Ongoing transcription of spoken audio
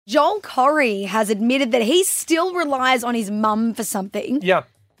Joel Corey has admitted that he still relies on his mum for something. Yeah.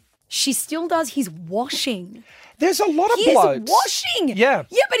 She still does his washing. There's a lot of His blokes. washing. Yeah.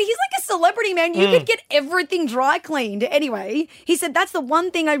 Yeah, but he's like a celebrity, man. You could get everything dry cleaned. Anyway, he said, that's the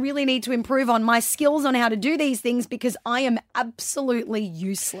one thing I really need to improve on, my skills on how to do these things, because I am absolutely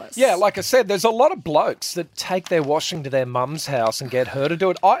useless. Yeah, like I said, there's a lot of blokes that take their washing to their mum's house and get her to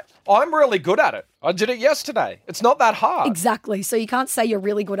do it. I'm really good at it. I did it yesterday. It's not that hard. Exactly. So you can't say you're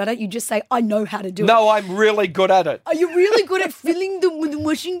really good at it. You just say, I know how to do it. No, I'm really good at it. Are you really good at filling the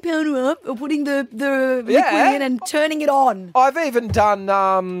washing powder up or putting the liquid in and turning it on? I've even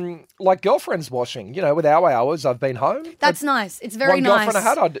done like girlfriend's washing, with our hours. I've been home. That's nice. It's very one nice. girlfriend I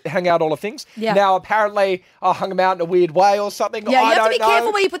had, I'd hang out all the things. Yeah. Now, apparently, I hung them out in a weird way or something. Yeah, you I have to be don't know.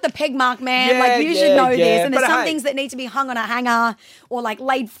 careful where you put the peg mark, man. Yeah, you should know this. And there's But some hey. things that need to be hung on a hanger or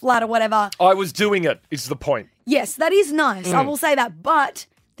laid flat or whatever. I was doing it, is the point. Yes, that is nice. I will say that. But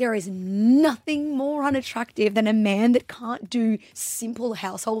there is nothing more unattractive than a man that can't do simple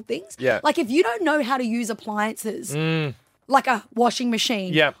household things. Yeah. Like if you don't know how to use appliances, like a washing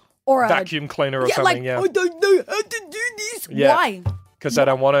machine. Yeah. Or a vacuum cleaner or something, I don't know how to do this. Yeah. Why? Because I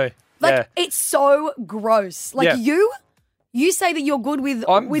don't want to. It's so gross. You say that you're good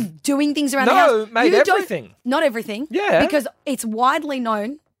with doing things around the house. No, mate, everything. Not everything. Yeah. Because it's widely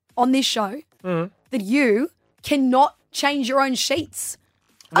known on this show that you cannot change your own sheets.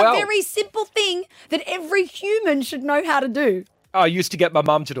 Well, a very simple thing that every human should know how to do. I used to get my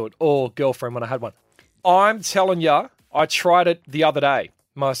mum to do it, or girlfriend when I had one. I'm telling you, I tried it the other day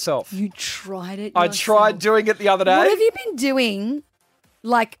myself. You tried it I yourself. tried doing it the other day. What have you been doing,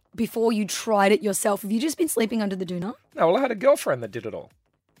 before you tried it yourself? Have you just been sleeping under the doona? No, well, I had a girlfriend that did it all.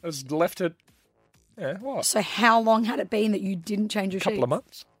 I was left it, what? So how long had it been that you didn't change your sheets? A couple of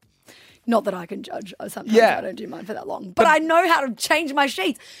months. Not that I can judge. Sometimes I don't do mine for that long. But I know how to change my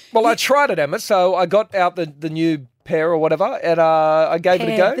sheets. Well, I tried it, Emma, so I got out the new pair or whatever, and I gave it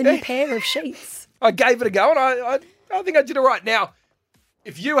a go. The new pair of sheets. I gave it a go, and I think I did it right. Now,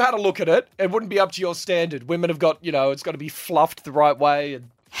 if you had a look at it, it wouldn't be up to your standard. Women have got, it's got to be fluffed the right way.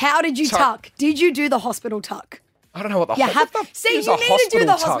 And how did you tuck? Did you do the hospital tuck? I don't know what the See, you need to do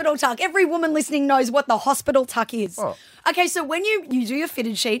the hospital tuck. Every woman listening knows what the hospital tuck is. Oh. Okay, so when you do your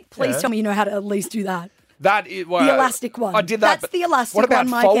fitted sheet, please tell me you know how to at least do that. That is the elastic one. I did that. That's the elastic one, What about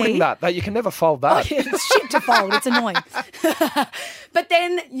Mikey. folding that? That you can never fold that. Oh, yeah, it's shit to fold. It's annoying. But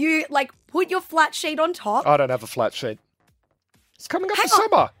then you put your flat sheet on top. I don't have a flat sheet. It's coming up for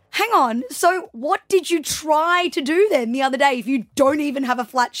summer. Hang on. So what did you try to do then the other day if you don't even have a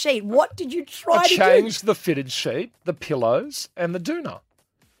flat sheet? What did you try to do? I changed the fitted sheet, the pillows, and the doona.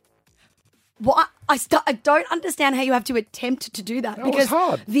 What? I don't understand how you have to attempt to do that. That because was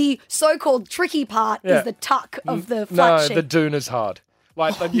hard. The so-called tricky part is the tuck of the flat sheet. No, the doona's hard.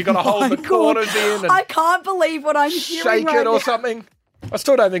 You got to hold the corners in and I can't believe what I'm hearing shake right it or now. something. I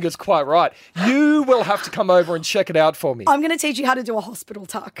still don't think it's quite right. You will have to come over and check it out for me. I'm going to teach you how to do a hospital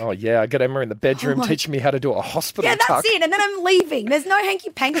tuck. Oh, yeah. I got Emma in the bedroom teaching me how to do a hospital tuck. Yeah, that's it. And then I'm leaving. There's no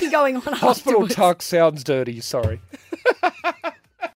hanky-panky going on. Hospital afterwards. tuck sounds dirty. Sorry.